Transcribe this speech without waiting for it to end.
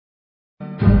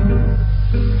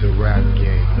rap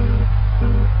game.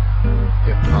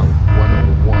 Hip hop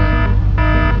 101.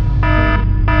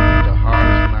 The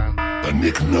hardest man. A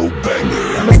Nick no banger.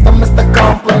 Mr.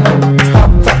 Complainer,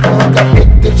 stop talking like a big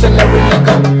dictionary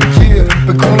nigga. Yeah,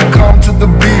 but gonna come to the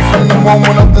beat from the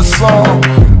moment of the song.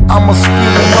 I'ma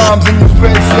spit the rhymes in your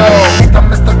face, yo.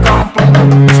 Mr. Complainer,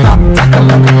 stop talking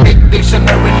like a big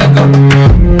dictionary nigga.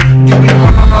 You be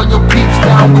running all your peeps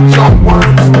down with your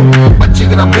words, but you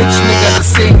got a bitch nigga to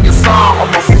sing your song.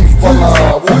 I'm a beef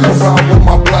baller, walk around with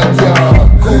my black yard,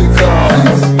 cool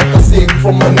guys. I sing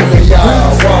from a nigga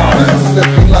yard,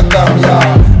 slipping like I'm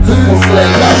yard. Most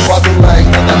like that, bottle like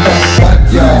nigga don't back,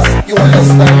 yeah. You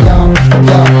understand,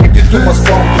 yeah. You do my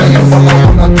song playing, but I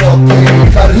wanna talk,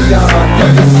 yeah. Carry on,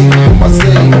 yeah, you sing, you must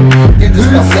say. You just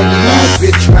stop singing out,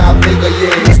 bitch mouth, nigga,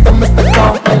 yeah. Mr.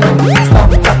 Complainer, stop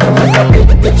talking like a big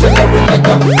dictionary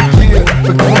nigga. Yeah,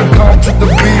 but gonna come to the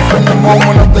beat from the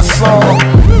moment of the song.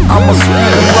 I'ma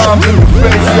spit the rhymes in the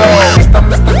face, yo.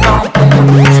 Mr.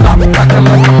 Complainer, stop talking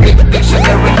like a big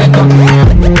dictionary nigga.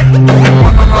 Don't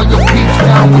wanna know your peeps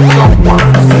down with your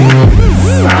words.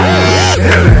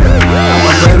 I'm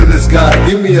afraid of this guy,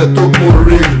 give me a talk more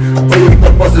real. For your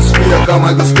purposes, me, I come,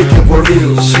 I go speaking for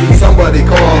real. Somebody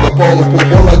call the polo,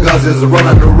 all the guys is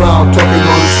running around, talking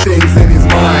all these things in his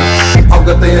mind. I've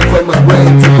got the infamous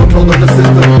brain to control the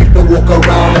system, to walk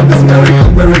around in this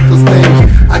miracle stage.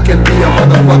 I can be a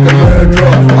motherfucking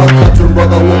murderer, I'll cut your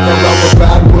brother, walk around with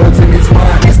bad words in his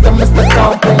mind. Mr.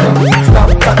 Complainer, stop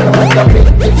talking like a big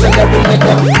dictionary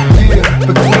nigga. Yeah,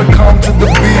 but gonna come to the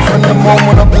beat from the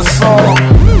moment of the song.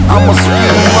 I'ma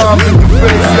spit the rhymes in your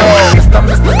face, yo.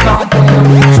 Mr. Complainer,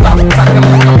 stop talking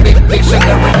like a big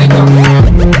dictionary nigga.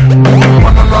 You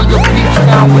wanna know your peeps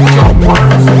down with your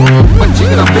words, but you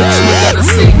got a bitch nigga to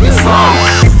sing your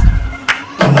songs.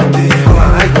 All I did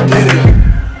it.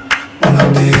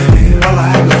 All I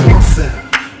had was myself.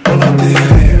 All I did,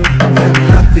 and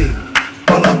nothing.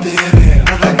 All I did,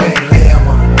 nada que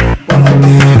leama. All I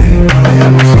did, all I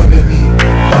had was sobre mí.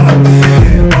 All I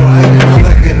did, all I had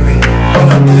nada que no. All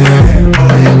I did,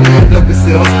 all I had lo que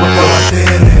se os por all I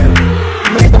did.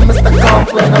 Mr.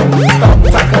 Complainer, stop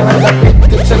talking like a big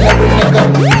dictionary nigga.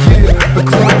 Yeah, but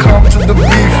gonna come to the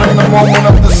beat from the moment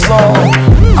of the song.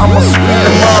 I'ma spit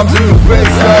the rhymes in your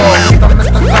face, yo.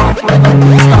 Mr.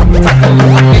 Complainer, stop talking